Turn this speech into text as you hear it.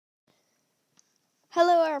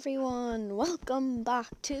Hello everyone, welcome back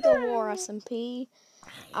to the War SMP,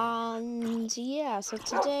 and yeah, so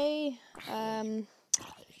today we're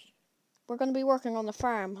going to be working on the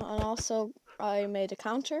farm, and also I made a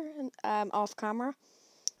counter off camera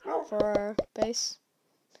for our base,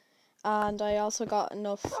 and I also got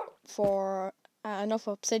enough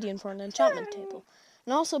obsidian for an enchantment table.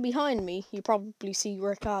 And also behind me, you probably see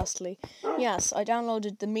Rick Astley. Yes, I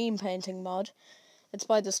downloaded the meme painting mod. It's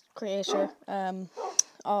by this creator on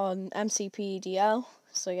MCPDL,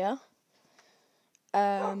 so yeah.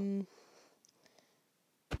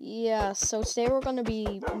 Yeah, so today we're going to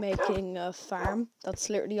be making a farm. That's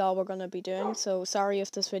literally all we're going to be doing, so sorry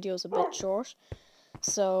if this video is a bit short.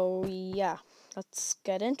 So yeah, let's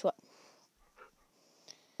get into it.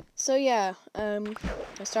 So yeah, I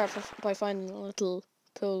start by finding a little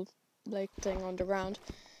pool lake thing underground.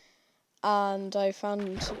 And I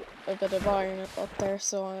found a bit of iron up there,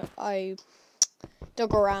 so I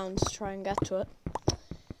dug around to try and get to it.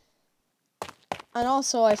 And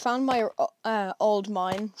also I found my old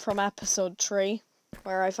mine from episode 3,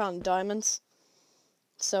 where I found diamonds.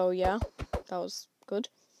 So yeah, that was good,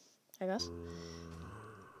 I guess.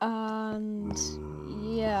 And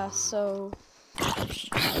yeah, so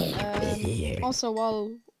also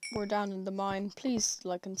while we're down in the mine, please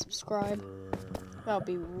like and subscribe. That would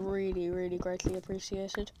be really greatly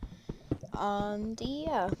appreciated. And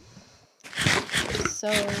yeah,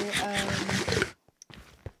 so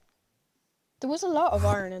there was a lot of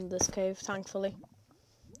iron in this cave, thankfully.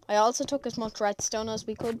 I also took as much redstone as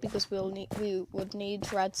we could because we would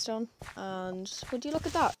need redstone. And would you look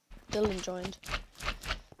at that? Dylan joined.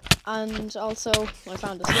 And also I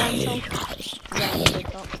found a slime chunk. Dylan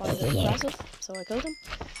did not find it impressive, so I killed him.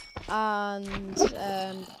 And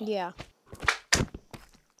yeah.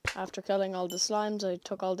 After killing all the slimes, I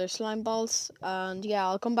took all their slime balls, and yeah,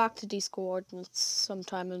 I'll come back to these coordinates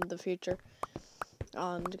sometime in the future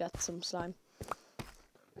and get some slime.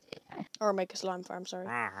 Or make a slime farm, sorry.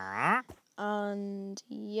 And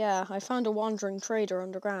yeah, I found a wandering trader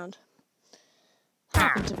underground.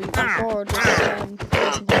 Happened to be before this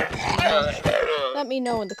Let me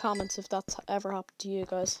know in the comments if that's ever happened to you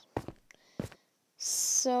guys.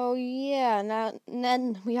 So yeah,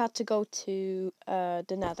 then we had to go to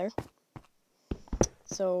the nether.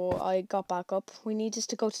 So I got back up. We needed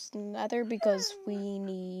to go to the nether because we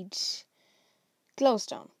need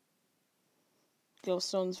glowstone.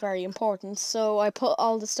 Glowstone's very important. So I put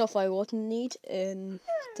all the stuff I wouldn't need in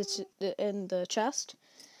the chest.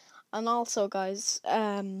 And also, guys,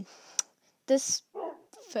 this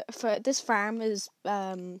farm is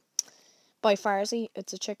by Farzy.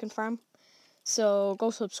 It's a chicken farm. So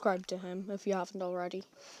go subscribe to him if you haven't already.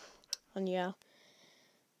 And yeah,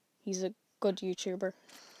 he's a good YouTuber.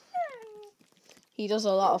 He does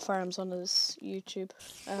a lot of farms on his YouTube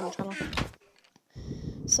channel.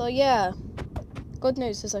 So yeah, good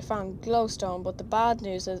news is I found glowstone, but the bad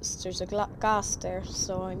news is there's a gas there,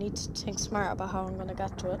 so I need to think smart about how I'm going to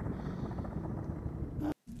get to it.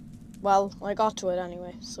 Well, I got to it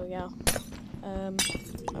anyway, so yeah. I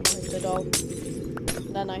mined it all.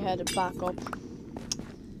 Then I headed back up.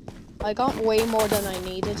 I got way more than I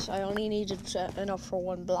needed. I only needed enough for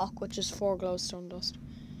 1 block, which is 4 glowstone dust.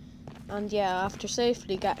 And yeah, after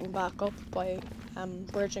safely getting back up by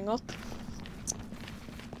bridging up,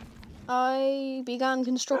 I began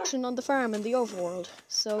construction on the farm in the overworld.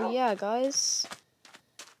 So yeah, guys.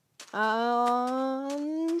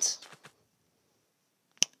 And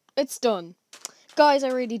it's done. Guys, I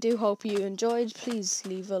really do hope you enjoyed. Please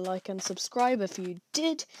leave a like and subscribe if you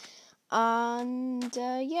did. And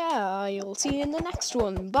yeah, I'll see you in the next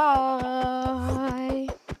one. Bye.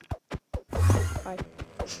 Bye.